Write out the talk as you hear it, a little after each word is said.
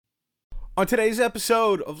On today's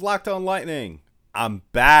episode of Locked On Lightning, I'm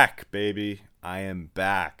back, baby. I am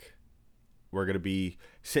back. We're going to be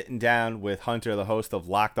sitting down with Hunter, the host of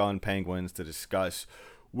Locked On Penguins, to discuss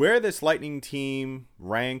where this Lightning team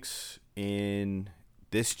ranks in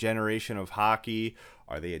this generation of hockey.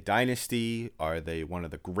 Are they a dynasty? Are they one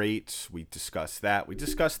of the greats? We discuss that. We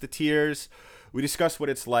discuss the tiers. We discuss what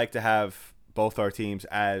it's like to have both our teams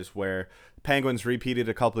as where Penguins repeated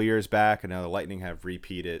a couple of years back and now the Lightning have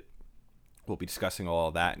repeated. We'll be discussing all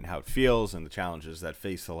of that and how it feels and the challenges that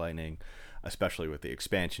face the Lightning, especially with the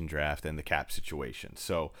expansion draft and the cap situation.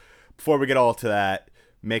 So before we get all to that,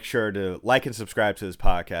 make sure to like and subscribe to this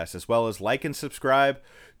podcast, as well as like and subscribe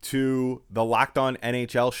to the Locked On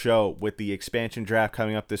NHL show with the expansion draft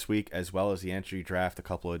coming up this week, as well as the entry draft a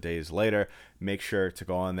couple of days later. Make sure to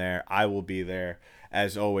go on there. I will be there,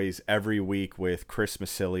 as always, every week with Chris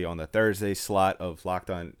Masilli on the Thursday slot of Locked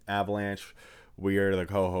On Avalanche. We are the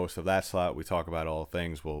co-host of that slot. We talk about all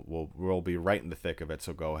things. We'll be right in the thick of it,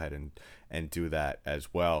 so go ahead and do that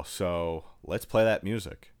as well. So let's play that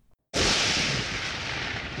music.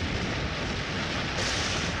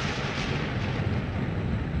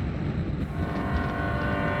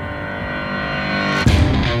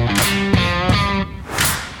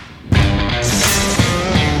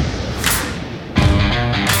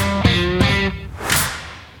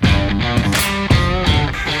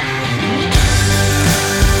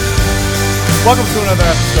 Welcome to another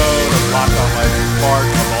episode of Locked On Lightning, part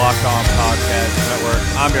of the Locked On Podcast Network.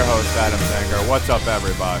 I'm your host, Adam Zanger. What's up,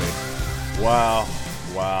 everybody?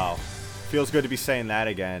 Wow. Feels good to be saying that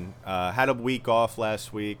again. Had a week off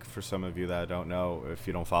last week, for some of you that don't know, if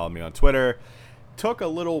you don't follow me on Twitter. Took a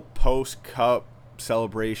little post-cup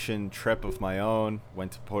celebration trip of my own.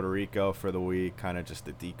 Went to Puerto Rico for the week, kind of just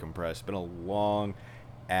to decompress. Been a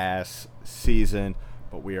long-ass season,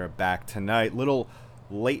 but we are back tonight. Little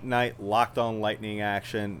late night Locked On Lightning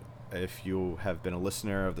action. If you have been a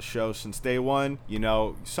listener of the show since day one, you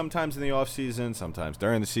know sometimes in the off season, sometimes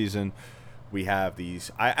during the season, we have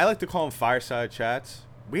these, I like to call them fireside chats.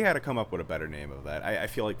 We had to come up with a better name of that. I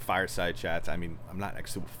feel like fireside chats, I mean, I'm not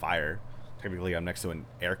next to a fire. Technically, I'm next to an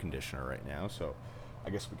air conditioner right now, so I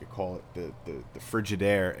guess we could call it the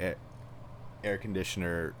Frigidaire air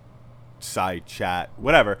conditioner side chat,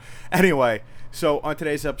 whatever. Anyway, so on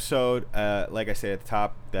today's episode, like I said at the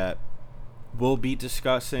top, that we'll be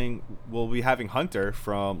having Hunter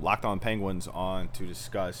from Locked On Penguins on to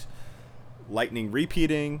discuss Lightning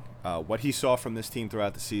repeating, what he saw from this team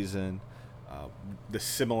throughout the season, the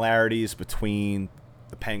similarities between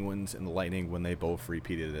the Penguins and the Lightning when they both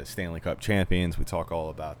repeated as Stanley Cup champions. We talk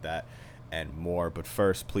all about that and more. But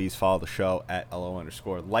first, please follow the show at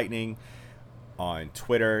LO_Lightning on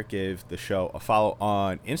Twitter. Give the show a follow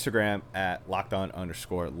on Instagram at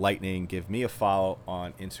LockedOn_Lightning. Give me a follow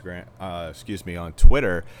on on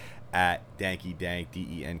Twitter at DankyDank,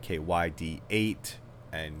 DENKYD8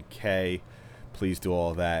 and K. Please do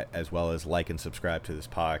all that, as well as like and subscribe to this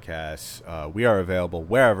podcast. We are available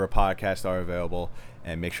wherever podcasts are available,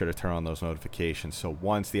 and make sure to turn on those notifications so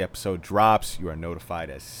once the episode drops, you are notified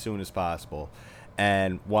as soon as possible.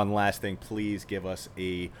 And one last thing, please give us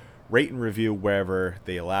a rate and review wherever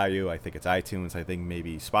they allow you. I think it's iTunes. I think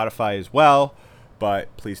maybe Spotify as well.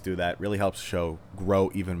 But please do that. Really helps the show grow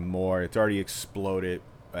even more. It's already exploded,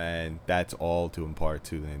 and that's all due in part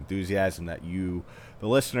to the enthusiasm that you, the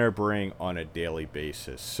listener, bring on a daily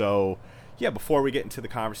basis. So, yeah, before we get into the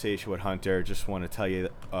conversation with Hunter, just want to tell you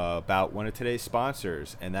about one of today's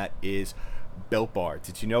sponsors, and that is Built Bar.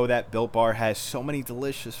 Did you know that Built Bar has so many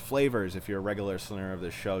delicious flavors? If you're a regular listener of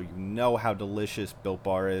the show, you know how delicious Built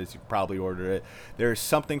Bar is. You've probably ordered it. There's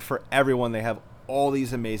something for everyone. They have all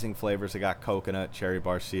these amazing flavors. They got coconut, cherry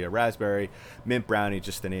barcia, raspberry, mint brownie,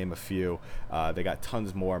 just to name a few. They got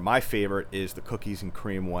tons more. My favorite is the cookies and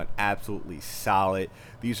cream one. Absolutely solid.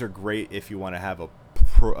 These are great if you want to have a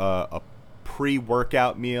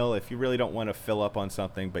pre-workout meal. If you really don't want to fill up on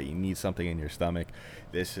something but you need something in your stomach,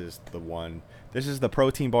 this is the one. This is the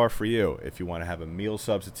protein bar for you. If you want to have a meal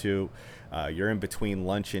substitute, you're in between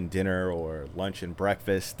lunch and dinner or lunch and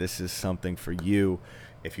breakfast, this is something for you.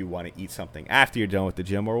 If you want to eat something after you're done with the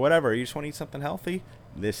gym or whatever, you just want to eat something healthy,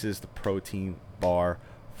 this is the protein bar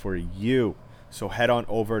for you. So head on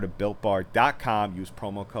over to BuiltBar.com. Use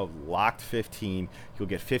promo code LOCKED15. You'll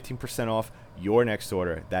get 15% off your next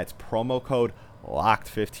order. That's promo code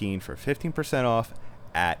LOCKED15 for 15% off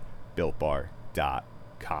at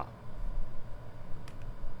BuiltBar.com.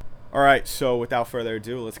 All right, so without further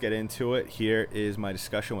ado, let's get into it. Here is my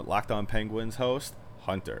discussion with Locked On Penguins host,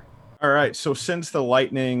 Hunter. All right. So since the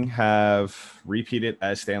Lightning have repeated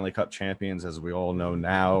as Stanley Cup champions, as we all know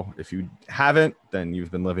now, if you haven't, then you've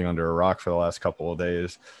been living under a rock for the last couple of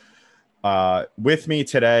days. With me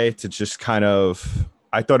today to just kind of,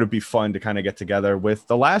 I thought it'd be fun to kind of get together with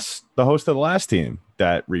the host of the last team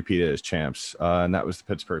that repeated as champs, and that was the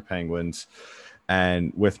Pittsburgh Penguins.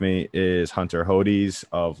 And with me is Hunter Hodes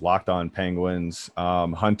of Locked On Penguins.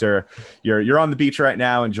 Hunter, you're on the beach right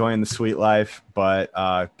now, enjoying the sweet life. But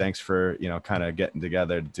thanks for kind of getting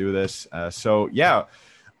together to do this.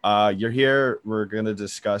 You're here. We're gonna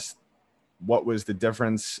discuss what was the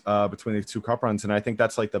difference between the two cup runs, and I think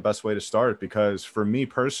that's like the best way to start, because for me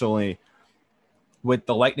personally, with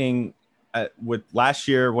the Lightning, with last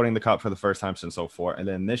year winning the cup for the first time since '04, and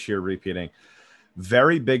then this year repeating.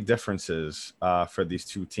 Very big differences for these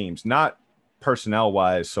two teams, not personnel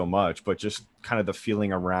wise so much, but just kind of the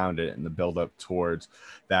feeling around it and the build up towards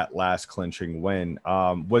that last clinching win.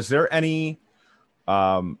 Was there any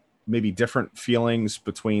maybe different feelings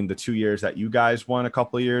between the 2 years that you guys won a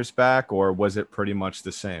couple of years back, or was it pretty much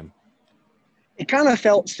the same? It kind of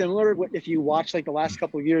felt similar if you watch like the last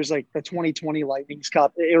couple of years, like the 2020 Lightning's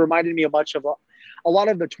Cup. It reminded me of much of a lot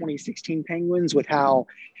of the 2016 Penguins, with how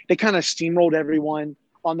they kind of steamrolled everyone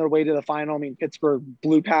on their way to the final. I mean, Pittsburgh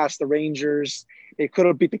blew past the Rangers. They could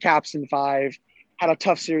have beat the Caps in 5, had a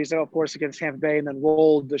tough series, though, of course, against Tampa Bay, and then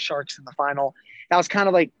rolled the Sharks in the final. That was kind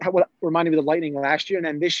of like what reminded me of the Lightning last year. And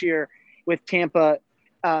then this year with Tampa,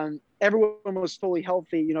 everyone was fully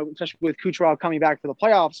healthy, especially with Kucherov coming back for the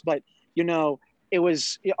playoffs. But, it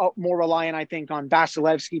was more reliant, I think, on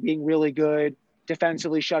Vasilevsky being really good,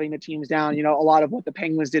 defensively shutting the teams down. A lot of what the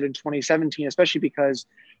Penguins did in 2017, especially because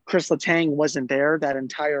Chris Letang wasn't there that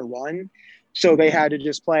entire run. So they had to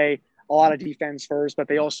just play a lot of defense first, but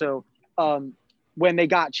they also, when they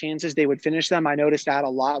got chances, they would finish them. I noticed that a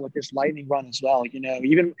lot with this Lightning run as well.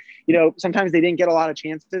 Sometimes they didn't get a lot of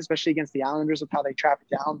chances, especially against the Islanders with how they trapped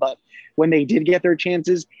it down. But when they did get their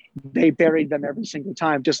chances, they buried them every single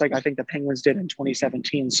time, just like I think the Penguins did in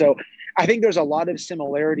 2017. So I think there's a lot of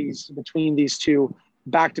similarities between these two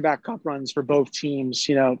back-to-back cup runs for both teams,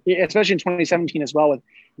 especially in 2017 as well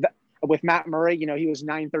with Matt Murray. He was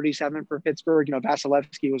 937 for Pittsburgh.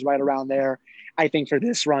 Vasilevsky was right around there, I think, for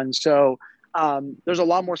this run. So there's a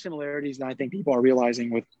lot more similarities than I think people are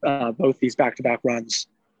realizing with both these back-to-back runs.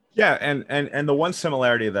 Yeah, and the one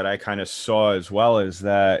similarity that I kind of saw as well is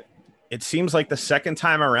that it seems like the second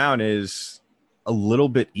time around is a little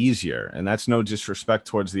bit easier, and that's no disrespect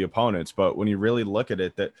towards the opponents, but when you really look at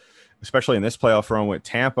it, that especially in this playoff run with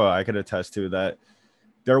Tampa, I could attest to that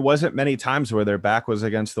there wasn't many times where their back was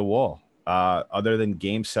against the wall, other than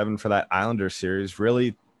Game 7 for that Islanders series.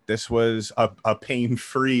 Really, this was a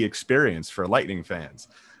pain-free experience for Lightning fans.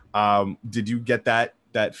 Did you get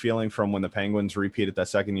that feeling from when the Penguins repeated that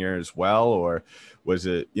second year as well, or was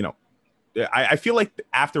it, I feel like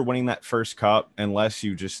after winning that first cup, unless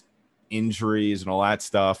you just injuries and all that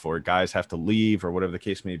stuff, or guys have to leave or whatever the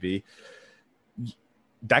case may be,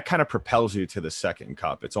 that kind of propels you to the second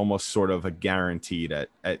cup. It's almost sort of a guaranteed at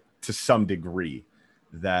to some degree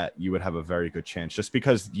that you would have a very good chance, just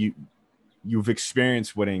because you've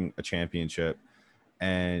experienced winning a championship,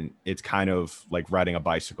 and it's kind of like riding a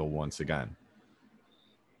bicycle once again.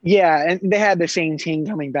 Yeah, and they had the same team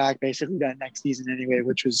coming back basically that next season anyway,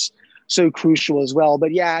 which was so crucial as well.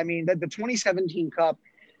 But yeah, I mean, the 2017 Cup,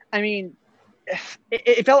 I mean,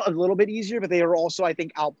 it felt a little bit easier, but they were also, I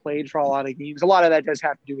think, outplayed for a lot of games. A lot of that does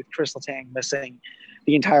have to do with Chris Letang missing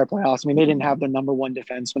the entire playoffs. I mean, they didn't have the number one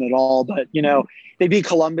defenseman at all, but, they beat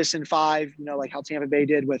Columbus in 5, like how Tampa Bay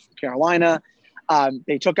did with Carolina.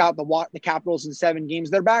 They took out the Capitals in 7 games.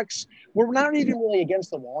 Their backs were not even really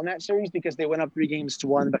against the wall in that series because they went up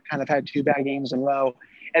 3-1, but kind of had 2 bad games in a row.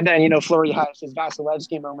 And then, Fleury has his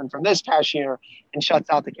Vasilevsky moment from this past year and shuts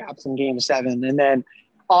out the Caps in Game 7. And then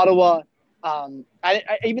Ottawa,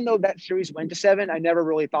 even though that series went to 7, I never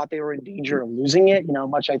really thought they were in danger of losing it,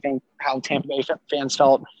 much I think how Tampa Bay fans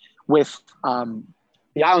felt with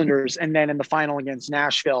the Islanders. And then in the final against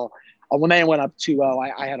Nashville, when they went up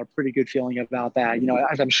 2-0, I had a pretty good feeling about that,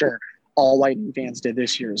 as I'm sure all Lightning fans did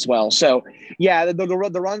this year as well. So, yeah,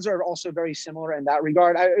 the runs are also very similar in that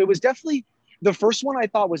regard. It was definitely the first one I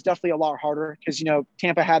thought was definitely a lot harder because,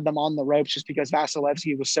 Tampa had them on the ropes just because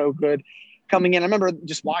Vasilevsky was so good coming in. I remember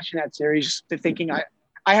just watching that series thinking,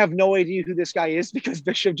 I have no idea who this guy is because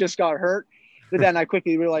Bishop just got hurt. But then I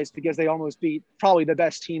quickly realized because they almost beat probably the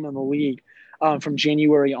best team in the league from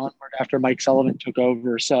January onward after Mike Sullivan took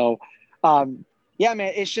over. So, yeah,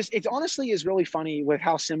 man, it honestly is really funny with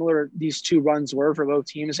how similar these two runs were for both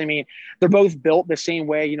teams. I mean, they're both built the same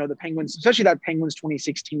way. The Penguins, especially that Penguins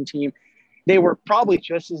 2016 team, they were probably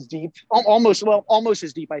just as deep, almost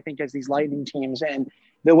as deep, I think, as these Lightning teams. And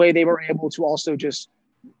the way they were able to also just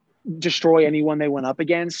destroy anyone they went up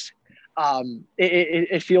against,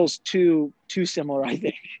 it feels too similar, I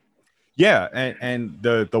think. Yeah, and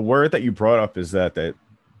the word that you brought up is that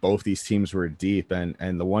both these teams were deep,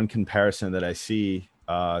 and the one comparison that I see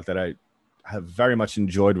that I have very much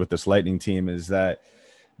enjoyed with this Lightning team is that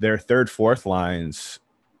their third, fourth lines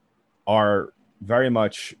are very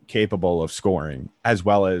much capable of scoring as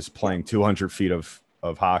well as playing 200 feet of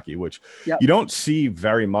hockey, which Yep. you don't see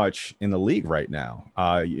very much in the league right now.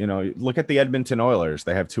 Look at the Edmonton Oilers.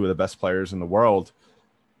 They have two of the best players in the world,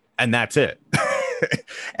 and that's it.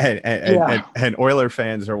 and Oiler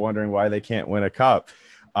fans are wondering why they can't win a cup.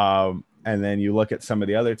 And then you look at some of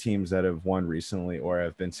the other teams that have won recently or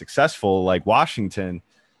have been successful, like Washington.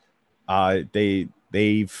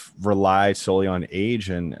 They've relied solely on age,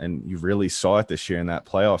 and you really saw it this year in that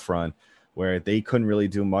playoff run where they couldn't really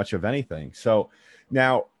do much of anything. So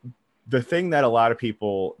now the thing that a lot of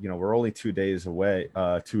people, we're only 2 days away,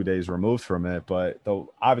 2 days removed from it, but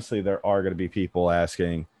though obviously there are going to be people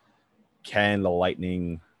asking, can the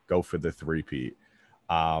Lightning go for the three-peat?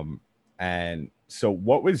 And so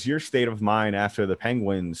what was your state of mind after the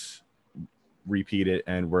Penguins repeated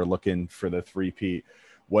and were looking for the three-peat?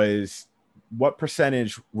 What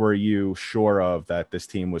percentage were you sure of that this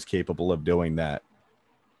team was capable of doing that?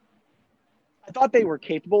 I thought they were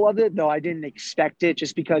capable of it, though I didn't expect it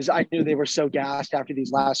just because I knew they were so gassed after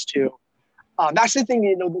these last two. That's the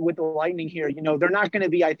thing, with the Lightning here. They're not going to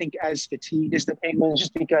be, I think, as fatigued as the Penguins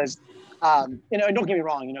just because, and don't get me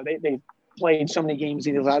wrong, they played so many games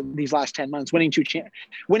these last 10 months. Winning two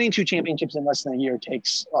championships in less than a year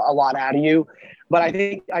takes a lot out of you. But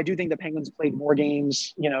I do think the Penguins played more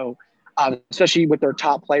games, especially with their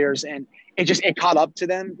top players. And it caught up to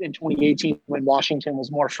them in 2018 when Washington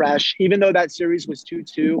was more fresh. Even though that series was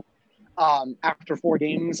 2-2 after 4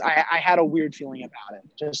 games, I had a weird feeling about it.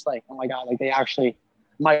 Just like, oh my God, like they actually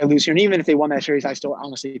might lose here. And even if they won that series, I still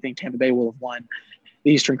honestly think Tampa Bay will have won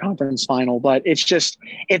the Eastern Conference Final. But it's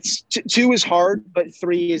 2 is hard, but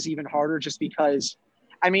 3 is even harder just because,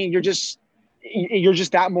 I mean, you're just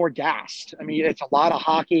that more gassed. I mean, it's a lot of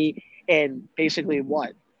hockey and basically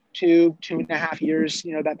what? 2.5 years,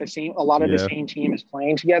 that a lot of the same team is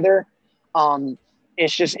playing together.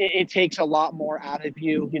 It's just, it takes a lot more out of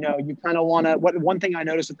you. You kind of want to, one thing I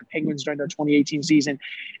noticed with the Penguins during their 2018 season,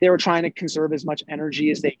 they were trying to conserve as much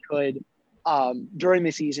energy as they could during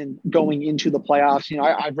the season going into the playoffs.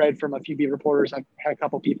 I've read from a few beat reporters. I've had a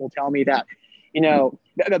couple people tell me that,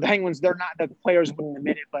 the Penguins, they're not, the players wouldn't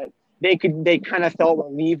admit it, but they kind of felt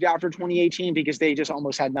relieved after 2018 because they just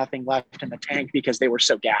almost had nothing left in the tank because they were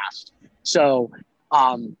so gassed. So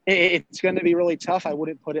it's going to be really tough. I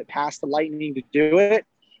wouldn't put it past the Lightning to do it.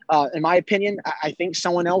 In my opinion, I think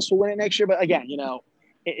someone else will win it next year. But again,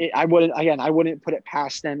 I wouldn't put it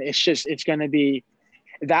past them. It's going to be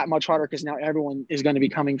that much harder because now everyone is going to be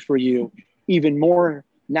coming for you even more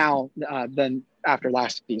now than after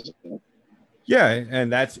last season. Yeah,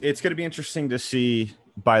 and it's going to be interesting to see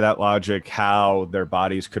by that logic how their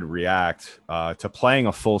bodies could react to playing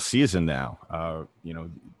a full season now.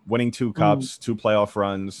 Winning 2 cups, 2 playoff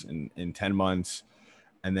runs in 10 months,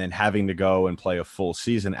 and then having to go and play a full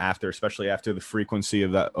season especially after the frequency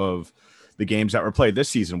of the games that were played this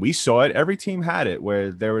season. We saw it. Every team had it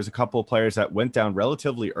where there was a couple of players that went down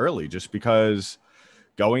relatively early just because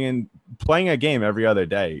going and playing a game every other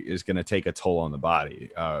day is going to take a toll on the body.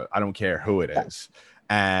 I don't care who it is.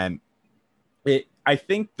 And I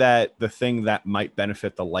think that the thing that might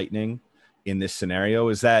benefit the Lightning in this scenario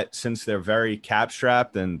is that since they're very cap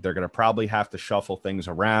strapped and they're going to probably have to shuffle things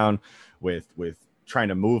around with trying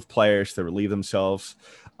to move players to relieve themselves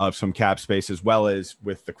of some cap space, as well as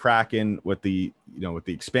with the Kraken, with the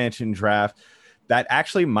expansion draft, that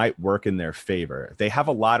actually might work in their favor. They have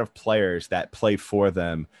a lot of players that play for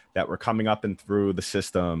them that were coming up and through the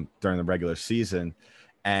system during the regular season.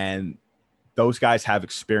 And those guys have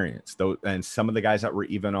experience, and some of the guys that were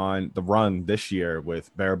even on the run this year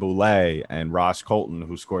with Barré-Boulet and Ross Colton,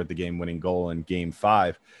 who scored the game-winning goal in Game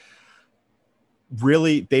 5,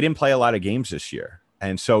 really, they didn't play a lot of games this year.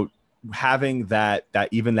 And so having that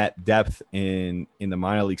depth in the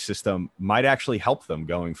minor league system might actually help them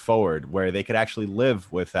going forward, where they could actually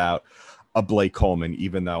live without a Blake Coleman,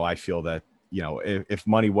 even though I feel that, if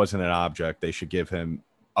money wasn't an object, they should give him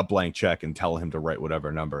a blank check and tell him to write whatever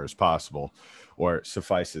number is possible or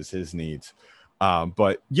suffices his needs.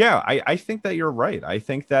 But yeah, I think that you're right. I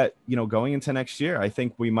think that, going into next year, I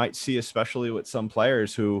think we might see, especially with some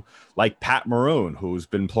players who like Pat Maroon, who's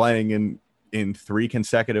been playing in 3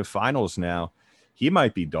 consecutive finals now, he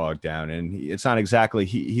might be dogged down, and it's not exactly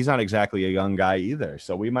he's not exactly a young guy either.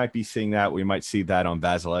 So we might be seeing that. We might see that on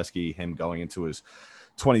Vasilevsky, him going into his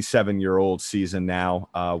 27-year-old season now,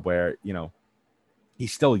 where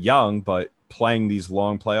he's still young, but playing these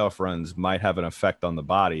long playoff runs might have an effect on the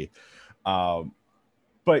body.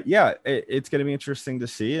 But yeah, it's going to be interesting to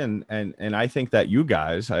see, and I think that you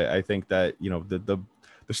guys, I think that the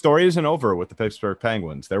story isn't over with the Pittsburgh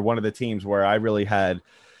Penguins. They're one of the teams where I really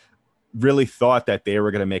thought that they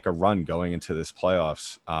were going to make a run going into this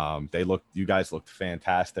playoffs. You guys looked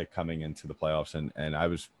fantastic coming into the playoffs, and I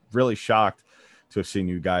was really shocked to have seen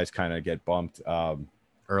you guys kind of get bumped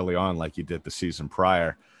early on like you did the season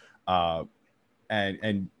prior.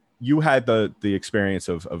 And you had the experience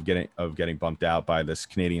of getting bumped out by this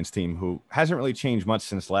Canadiens team who hasn't really changed much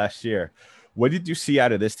since last year. What did you see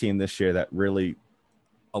out of this team this year that really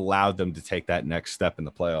allowed them to take that next step in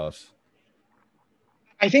the playoffs?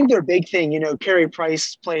 I think their big thing, Carey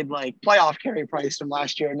Price played like playoff Carey Price from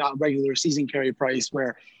last year, not regular season Carey Price,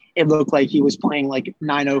 where it looked like he was playing like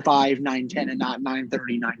 905, 910, and not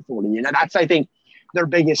 930, 940. That's, I think, their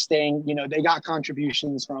biggest thing. They got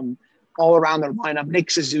contributions from all around their lineup.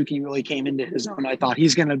 Nick Suzuki really came into his own. I thought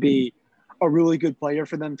he's going to be a really good player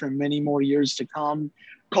for them for many more years to come.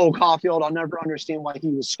 Cole Caulfield, I'll never understand why he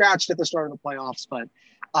was scratched at the start of the playoffs, but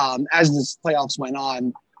as the playoffs went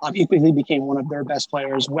on, he quickly became one of their best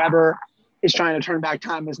players. Weber is trying to turn back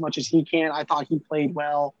time as much as he can. I thought he played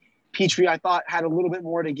well. Petrie, I thought, had a little bit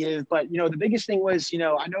more to give. But, the biggest thing was, I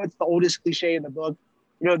know it's the oldest cliche in the book,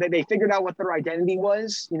 they figured out what their identity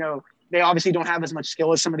was. They obviously don't have as much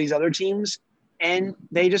skill as some of these other teams. And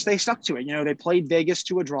they stuck to it. They played Vegas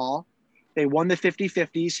to a draw. They won the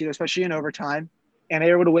 50-50s, especially in overtime. And they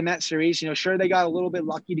were able to win that series. Sure, they got a little bit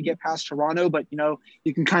lucky to get past Toronto, but,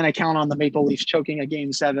 you can kind of count on the Maple Leafs choking a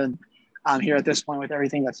Game 7 here at this point with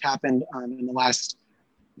everything that's happened in the last,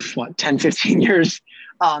 10, 15 years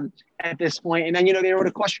at this point. And then, they were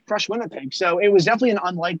able to crush Winnipeg. So it was definitely an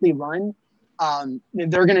unlikely run.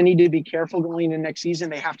 They're going to need to be careful going into next season.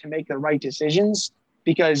 They have to make the right decisions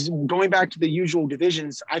because going back to the usual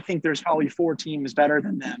divisions, I think there's probably 4 teams better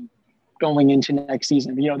than them going into next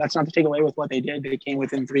season. That's not to take away with what they did. They came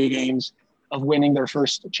within 3 games of winning their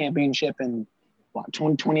first championship in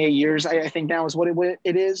 28 years. I think now is what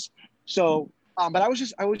it is. So, but I was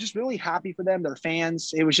just really happy for them, their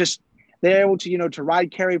fans. It was just, they're able to, to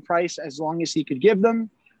ride Carey Price as long as he could give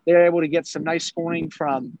them. They're able to get some nice scoring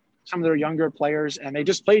from some of their younger players, and they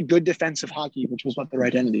just played good defensive hockey, which was what their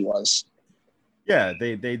identity was. Yeah,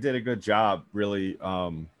 they did a good job, really,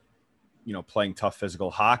 playing tough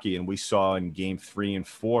physical hockey, and we saw in Game 3 and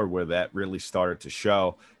 4 where that really started to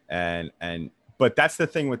show. But that's the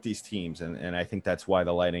thing with these teams, and I think that's why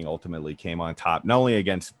the Lightning ultimately came on top, not only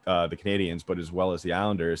against the Canadiens, but as well as the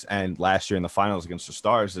Islanders, and last year in the finals against the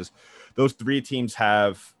Stars. Is those 3 teams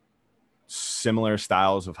have similar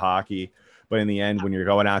styles of hockey. But in the end, when you're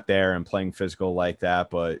going out there and playing physical like that,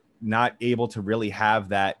 but not able to really have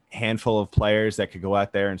that handful of players that could go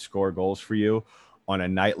out there and score goals for you on a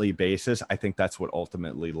nightly basis, I think that's what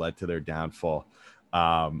ultimately led to their downfall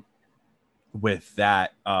with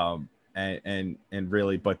that. And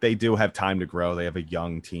really, but they do have time to grow. They have a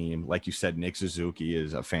young team. Like you said, Nick Suzuki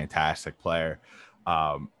is a fantastic player.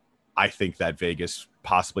 I think that Vegas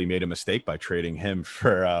possibly made a mistake by trading him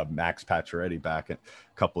for Max Pacioretty back a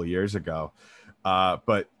couple of years ago.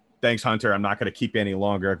 But thanks, Hunter. I'm not going to keep you any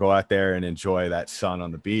longer. Go out there and enjoy that sun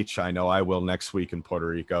on the beach. I know I will next week in Puerto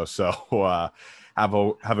Rico. So have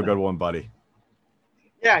a good one, buddy.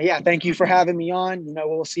 Yeah. Thank you for having me on.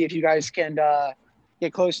 We'll see if you guys can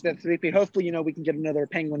get close to that 3P. Hopefully, we can get another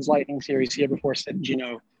Penguins Lightning series here before Sid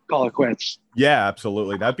and call it quits. Yeah,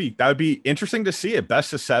 absolutely. That would be interesting to see it.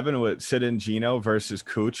 Best of 7 with Sid and Gino versus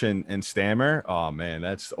Cooch and Stammer. Oh man,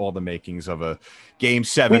 that's all the makings of a Game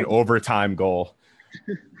 7 overtime goal.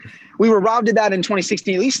 We were robbed of that in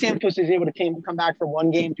 2016. At least Stamkos was able to come back for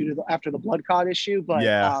one game after the blood clot issue. But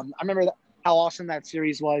yeah. I remember how awesome that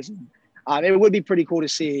series was. It would be pretty cool to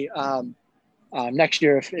see next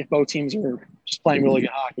year if both teams are just playing really good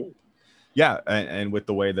hockey. Yeah, and with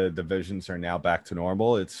the way the divisions are now back to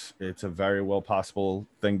normal, it's a very well possible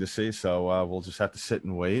thing to see. So we'll just have to sit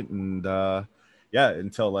and wait. And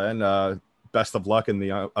until then, best of luck in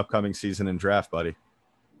the upcoming season and draft, buddy.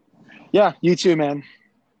 Yeah, you too, man.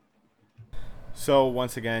 So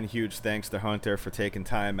once again, huge thanks to Hunter for taking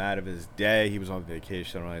time out of his day. He was on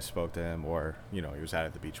vacation when I spoke to him, or he was out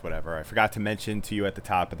at the beach, whatever. I forgot to mention to you at the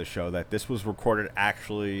top of the show that this was recorded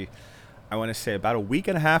actually, I want to say about a week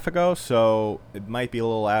and a half ago, so it might be a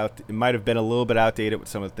little out. It might have been a little bit outdated with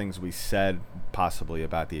some of the things we said, possibly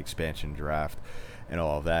about the expansion draft and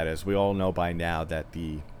all of that. As we all know by now that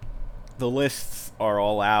the lists are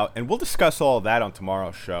all out, and we'll discuss all of that on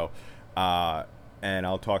tomorrow's show. And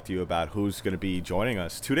I'll talk to you about who's going to be joining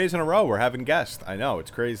us. 2 days in a row, we're having guests. I know,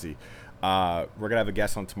 it's crazy. We're going to have a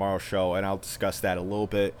guest on tomorrow's show, and I'll discuss that in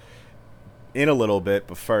a little bit.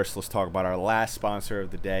 But first, let's talk about our last sponsor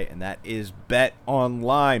of the day, and that is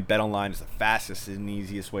BetOnline. BetOnline is the fastest and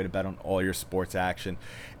easiest way to bet on all your sports action.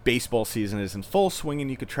 Baseball season is in full swing,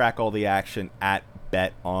 and you can track all the action at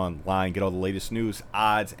BetOnline. Get all the latest news,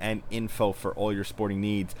 odds, and info for all your sporting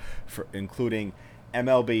needs, including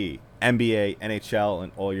MLB, NBA, NHL,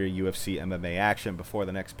 and all your UFC MMA action before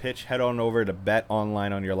the next pitch. Head on over to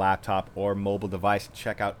BetOnline on your laptop or mobile device and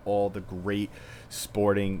check out all the great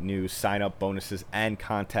sporting news, sign-up bonuses, and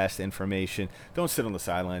contest information. Don't sit on the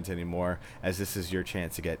sidelines anymore, as this is your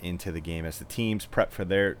chance to get into the game as the teams prep for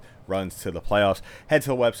their runs to the playoffs. Head to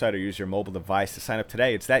the website or use your mobile device to sign up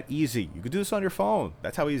today. It's that easy. You can do this on your phone.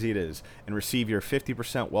 That's how easy it is. And receive your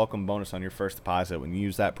 50% welcome bonus on your first deposit when you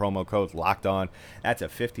use that promo code LOCKEDON. That's a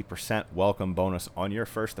 50% welcome bonus on your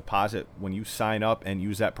first deposit when you sign up and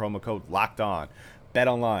use that promo code LOCKEDON.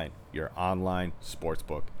 BetOnline, your online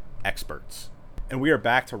sportsbook experts. And we are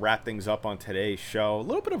back to wrap things up on today's show. A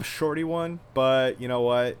little bit of a shorty one, but you know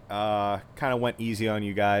what? Kind of went easy on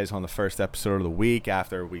you guys on the first episode of the week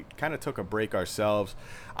after we kind of took a break ourselves.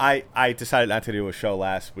 I decided not to do a show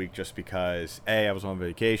last week just because, A, I was on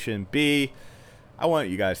vacation. B, I want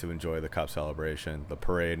you guys to enjoy the Cup celebration, the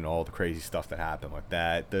parade, and all the crazy stuff that happened with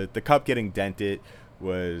that. The Cup getting dented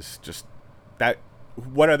was just that.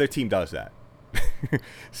 What other team does that?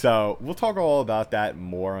 So we'll talk all about that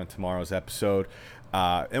more on tomorrow's episode.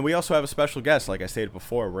 And we also have a special guest. Like I stated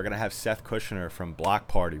before, we're going to have Seth Kushner from Block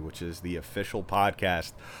Party, which is the official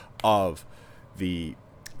podcast of the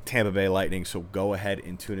Tampa Bay Lightning. So go ahead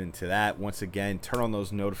and tune into that. Once again, turn on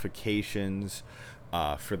those notifications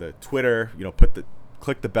for the Twitter.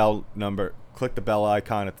 Click the bell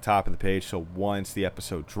icon at the top of the page, so once the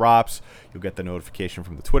episode drops, you'll get the notification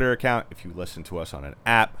from the Twitter account. If you listen to us on an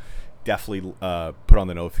app, definitely put on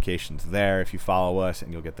the notifications there if you follow us,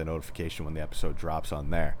 and you'll get the notification when the episode drops on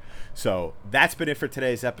there. So that's been it for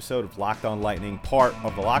today's episode of Locked On Lightning, part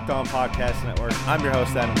of the Locked On Podcast Network. I'm your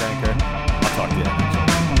host, Adam Danker. I'll talk to you next week.